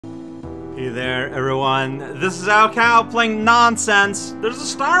Hey there, everyone. This is Cow playing nonsense. There's a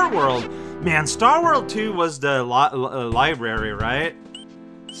Star World. Man, Star World 2 was the library, right?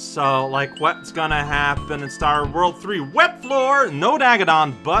 So, like, what's gonna happen in Star World 3? Wet floor! No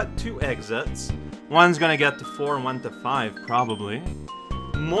Dagadon, but 2 exits. One's gonna get to 4 and 1 to 5, probably.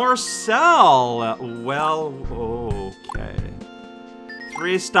 Morsel! Well, okay.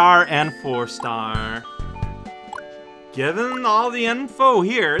 3-star and 4-star. Given all the info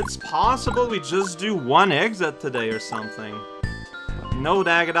here, it's possible we just do 1 exit today or something. No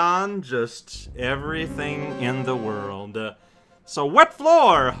Dagadon, just everything in the world. So, wet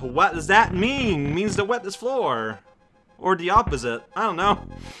floor! What does that mean? Means the wettest floor. Or the opposite. I don't know.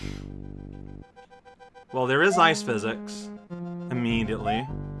 Well, there is ice physics. Immediately.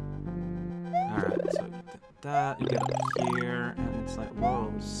 Alright, so you get that, you get up here, and it's like,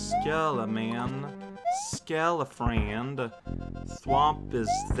 whoa, Skella, man. Skella friend. Swamp is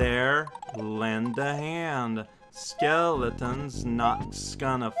there. Lend a hand. Skeleton's not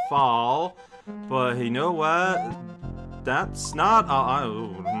gonna fall. But you know what? That's not. I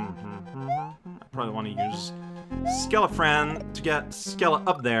probably want to use Skella friend to get Skella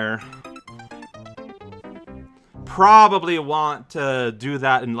up there. Probably want to do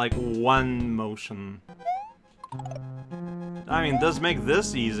that in like 1 motion. I mean, it does make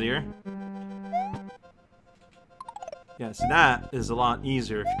this easier. Yeah, so that is a lot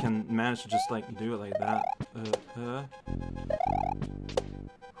easier if you can manage to just, like, do it like that.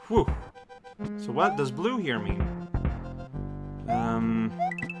 Whew. So what does blue here mean?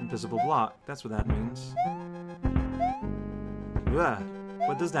 Invisible block. That's what that means. Ugh.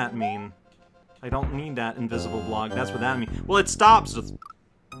 What does that mean? I don't need that invisible block. That's what that means. Well, it stops with...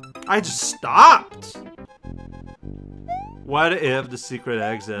 I just stopped! What if the secret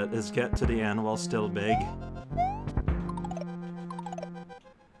exit is get to the end while still big?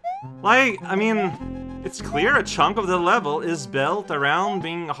 Like, I mean, it's clear a chunk of the level is built around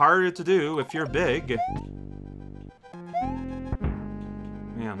being harder to do if you're big.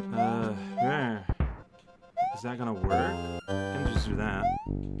 Man, is that gonna work? I can just do that.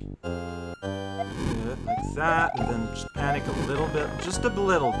 Yeah, like that, and then just panic a little bit. Just a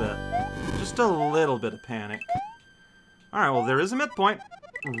little bit. Just a little bit of panic. Alright, well, there is a midpoint.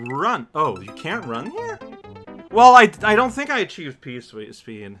 Run. Oh, you can't run here? Well, I don't think I achieved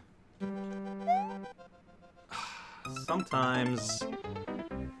speed. Sometimes...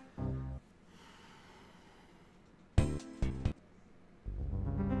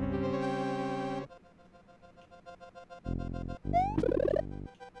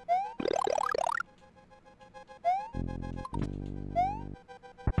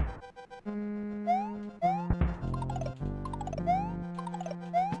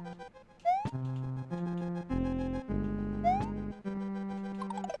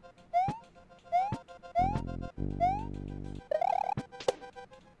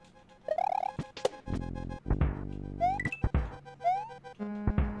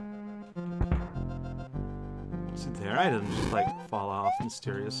 There, I didn't just like fall off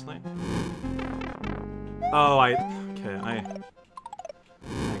mysteriously. Oh, okay, I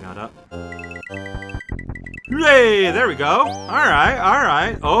got up. Yay! There we go.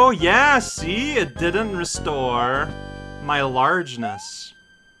 Alright. Oh yeah, see? It didn't restore my largeness.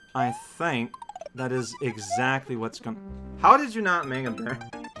 I think that is exactly what's gonna... How did you not make it there,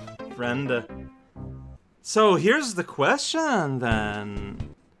 friend? So here's the question,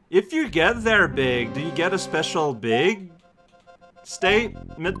 then. If you get there big, do you get a special big state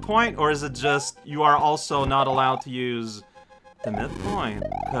midpoint? Or is it just you are also not allowed to use the midpoint?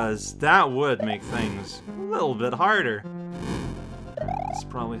 Because that would make things a little bit harder. That's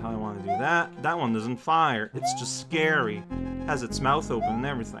probably how I want to do that. That one doesn't fire. It's just scary. Has its mouth open and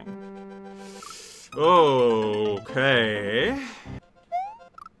everything. Okay.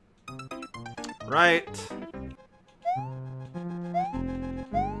 Right.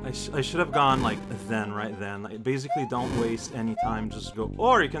 I should have gone, like, right then. Like, basically, don't waste any time, just go...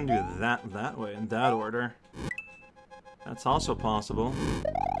 Or you can do that way, in that order. That's also possible.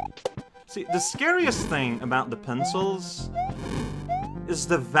 See, the scariest thing about the pencils is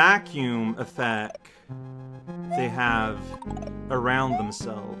the vacuum effect they have around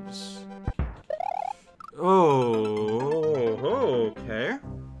themselves. Oh, okay.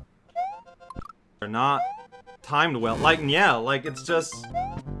 They're not timed well. Like, yeah, like, it's just...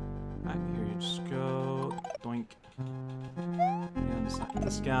 Here you just go, doink. And just like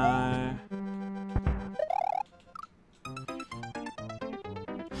this guy.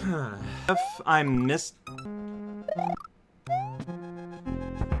 If I missed...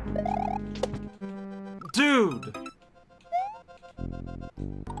 Dude!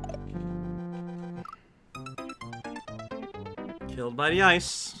 Killed by the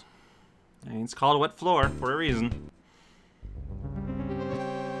ice. And it's called a wet floor for a reason.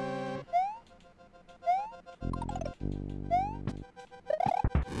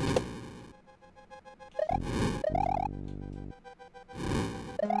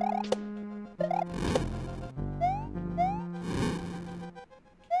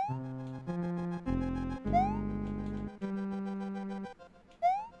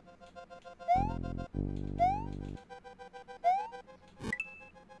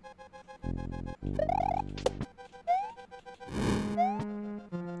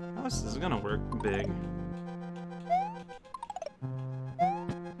 This is gonna work big.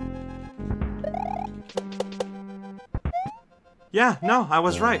 Yeah, no, I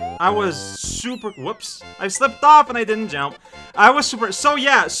was right. I was super... Whoops. I slipped off and I didn't jump. I was super... So,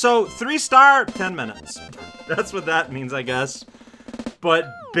 yeah, so 3-star, 10 minutes. That's what that means, I guess. But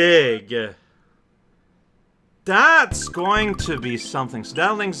big. That's going to be something. So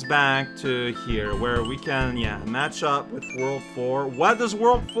that links back to here, where we can, yeah, match up with World 4. What does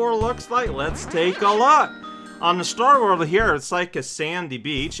World 4 looks like? Let's take a look. On the Star World here, it's like a sandy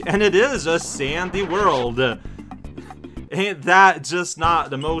beach, and it is a sandy world. Ain't that just not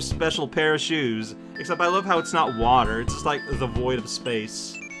the most special pair of shoes? Except I love how it's not water, it's just like the void of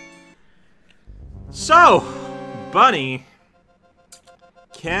space. So, Bunny,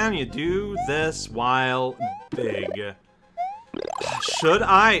 can you do this while big? Should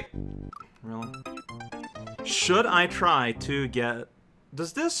I... Really? Should I try to get...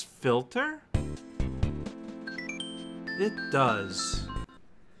 Does this filter? It does.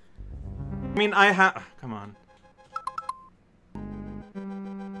 I mean, I have... Come on.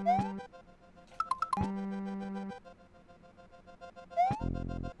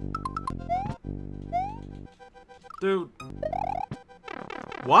 Dude.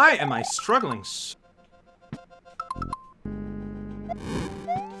 Why am I struggling so...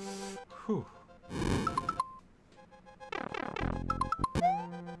 Whew.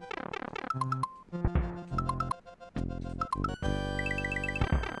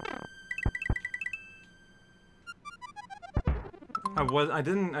 I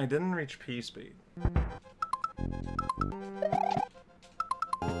didn't reach P speed.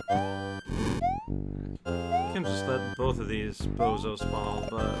 I can just let both of these bozos fall,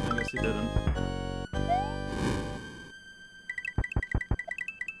 but I guess he didn't.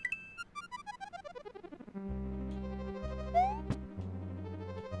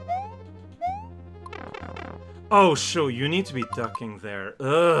 Oh, sure, you need to be ducking there.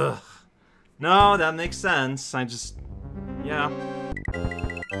 Ugh. No, that makes sense. I just... Yeah.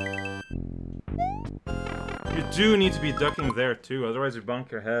 You do need to be ducking there, too, otherwise you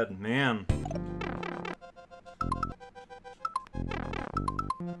bunk your head. Man.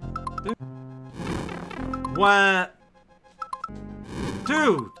 Dude. What?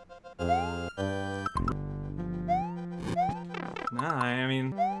 Dude! Nah, I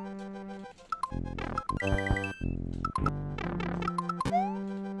mean...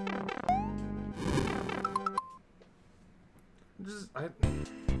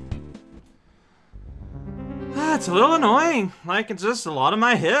 It's a little annoying. Like, it's just a lot of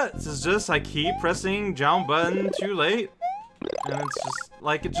my hits. It's just I keep pressing jump button too late. And it's just,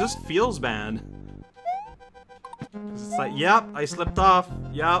 like, it just feels bad. It's like, yep, I slipped off.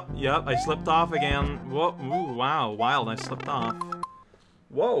 Yep, I slipped off again. Whoa, ooh, wow, wild, I slipped off.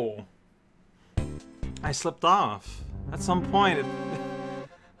 Whoa. I slipped off. At some point, it...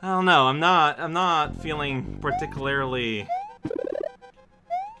 I don't know, I'm not feeling particularly...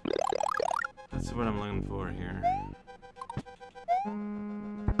 That's what I'm looking for here.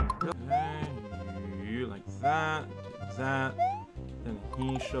 Okay, you like that, do that. Then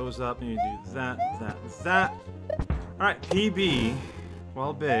he shows up and you do that, that. Alright, PB,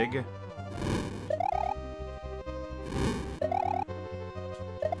 well big.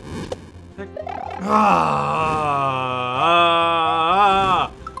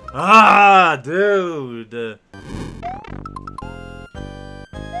 Dude.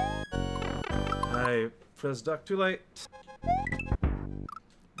 I pressed duck too late.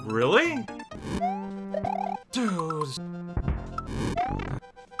 Really? Dude.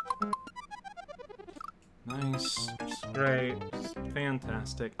 Nice. Great.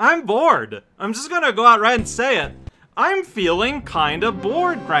 Fantastic. I'm bored. I'm just gonna go out right and say it. I'm feeling kinda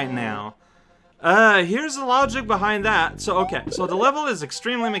bored right now. Here's the logic behind that. So, okay. So the level is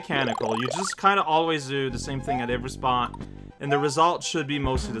extremely mechanical. You just kinda always do the same thing at every spot. And the result should be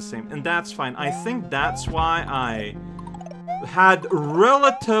mostly the same. And that's fine. I think that's why I had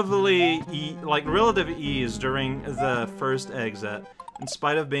relative ease during the first exit, in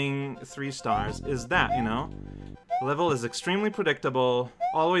spite of being 3 stars, is that, you know? The level is extremely predictable,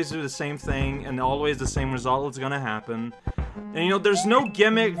 always do the same thing, and always the same result is gonna happen. And you know, there's no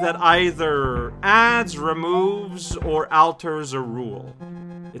gimmick that either adds, removes, or alters a rule.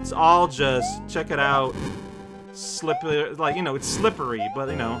 It's all just, check it out, slippery, like, you know, it's slippery, but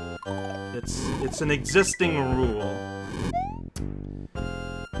you know, it's an existing rule.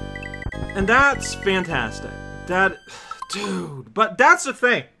 And that's fantastic. That, dude, but that's the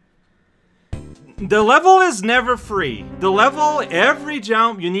thing. The level is never free. The level, every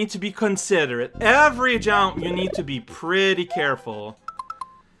jump, you need to be considerate. Every jump, you need to be pretty careful.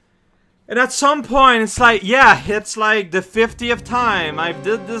 And at some point, it's like, yeah, it's like the 50th time I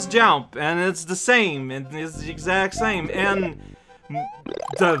did this jump, and it's the same, and it's the exact same. And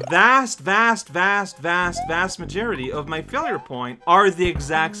the vast majority of my failure point are the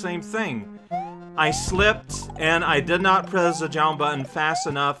exact same thing. I slipped, and I did not press the jump button fast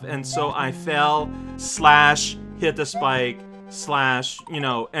enough, and so I fell, slash, hit the spike, slash, you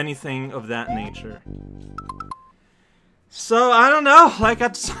know, anything of that nature. So, I don't know, like,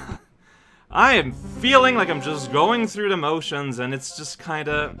 I am feeling like I'm just going through the motions, and it's just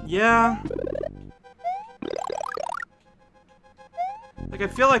kinda, yeah. Like, I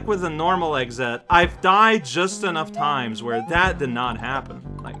feel like with a normal exit, I've died just enough times where that did not happen.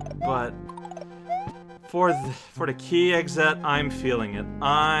 Like, but for the key exit, I'm feeling it.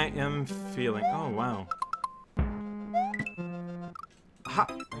 I am feeling. Oh wow. Ha.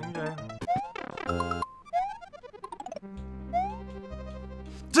 Okay.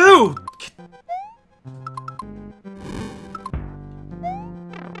 Dude.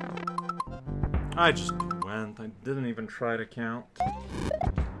 I just went. I didn't even try to count.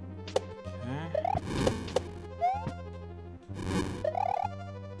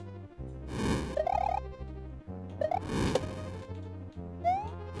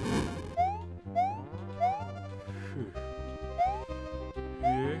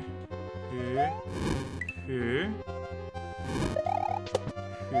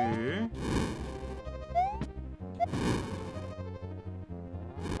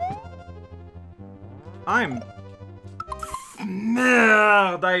 I'm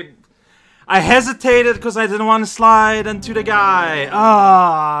mad. I hesitated because I didn't want to slide into the guy.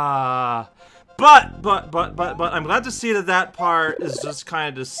 But I'm glad to see that that part is just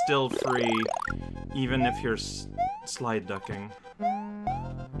kind of still free, even if you're slide ducking.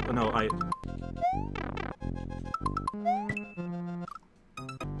 But no,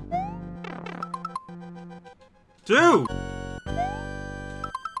 Dude!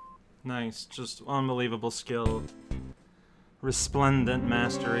 Nice, just unbelievable skill. Resplendent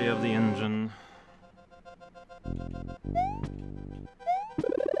mastery of the engine.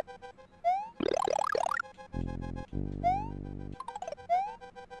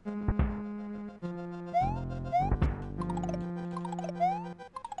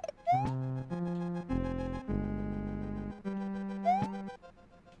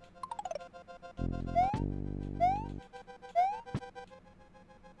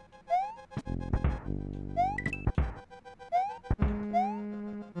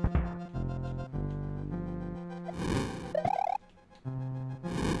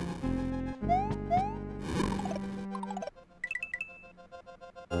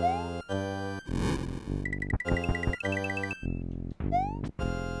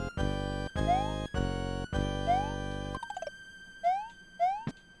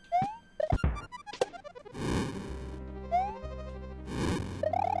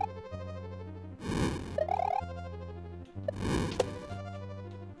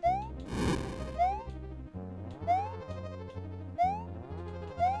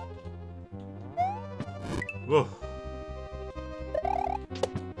 Whoa.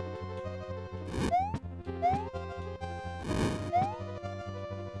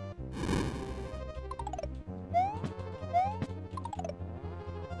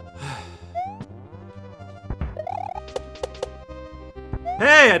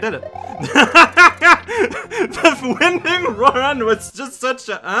 Hey, I did it! The winning run was just such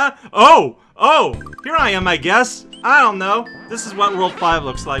a, Oh! Here I am, I guess. I don't know. This is what World 5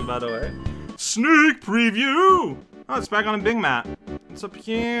 looks like, by the way. Sneak preview! Oh, it's back on a big map. What's up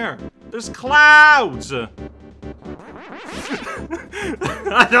here? There's clouds! I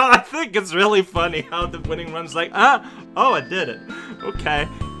think it's really funny how the winning run's like, oh, I did it. Okay.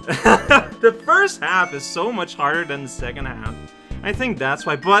 The first half is so much harder than the second half. I think that's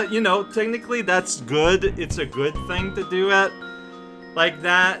why, but, you know, technically that's good. It's a good thing to do it like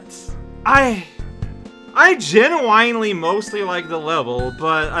that. I genuinely mostly like the level,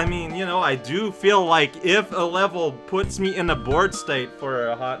 but I mean, you know, I do feel like if a level puts me in a bored state for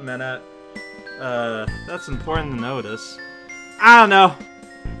a hot minute, That's important to notice. I don't know.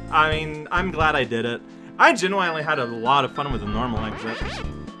 I mean, I'm glad I did it. I genuinely had a lot of fun with the normal exit.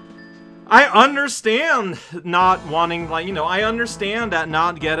 I understand not wanting, like, you know, I understand that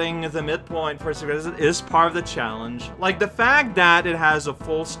not getting the midpoint for secret exit is part of the challenge. Like, the fact that it has a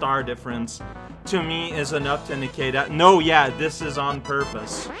full star difference, to me, is enough to indicate that, no, yeah, this is on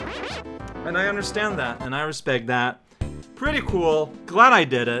purpose. And I understand that, and I respect that. Pretty cool. Glad I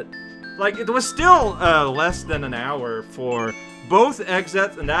did it. Like, it was still less than an hour for both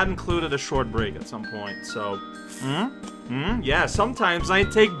exits, and that included a short break at some point, so... Yeah, sometimes I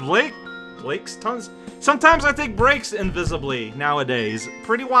take sometimes I take breaks invisibly nowadays.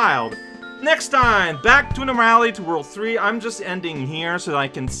 Pretty wild. Next time, back to normality to World 3. I'm just ending here so that I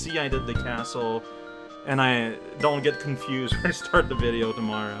can see I did the castle, and I don't get confused when I start the video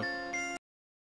tomorrow.